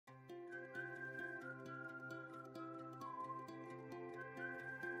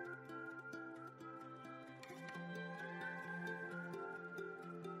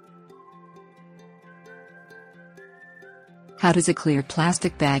How does a clear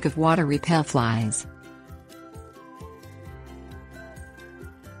plastic bag of water repel flies?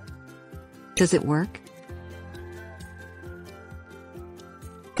 Does it work?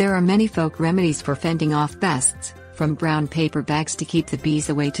 There are many folk remedies for fending off pests, from brown paper bags to keep the bees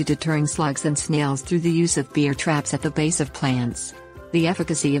away to deterring slugs and snails through the use of beer traps at the base of plants. The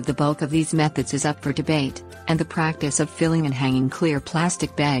efficacy of the bulk of these methods is up for debate, and the practice of filling and hanging clear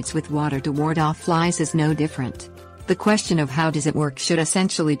plastic bags with water to ward off flies is no different. The question of how does it work should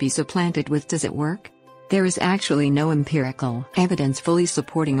essentially be supplanted with does it work? There is actually no empirical evidence fully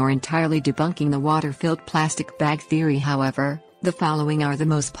supporting or entirely debunking the water-filled plastic bag theory. However, the following are the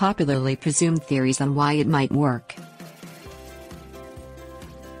most popularly presumed theories on why it might work.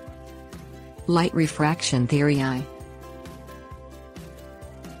 Light refraction theory.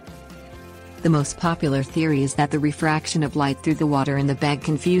 The most popular theory is that the refraction of light through the water in the bag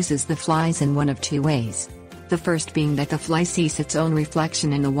confuses the flies in one of two ways. The first being that the fly sees its own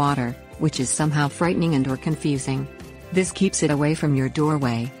reflection in the water, which is somehow frightening and/or confusing. This keeps it away from your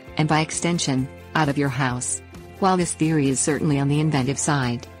doorway, and by extension, out of your house. While this theory is certainly on the inventive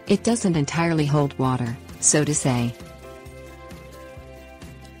side, it doesn't entirely hold water, so to say.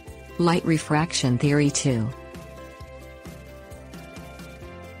 Light refraction theory 2.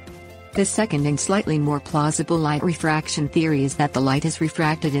 The second and slightly more plausible light refraction theory is that the light is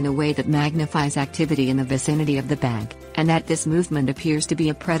refracted in a way that magnifies activity in the vicinity of the bag, and that this movement appears to be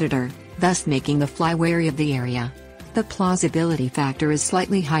a predator, thus making the fly wary of the area. The plausibility factor is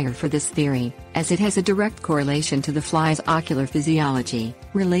slightly higher for this theory, as it has a direct correlation to the fly's ocular physiology,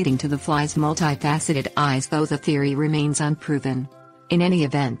 relating to the fly's multifaceted eyes, though the theory remains unproven. In any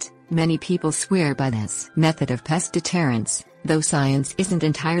event, many people swear by this method of pest deterrence, though science isn't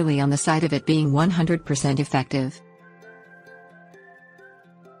entirely on the side of it being 100% effective.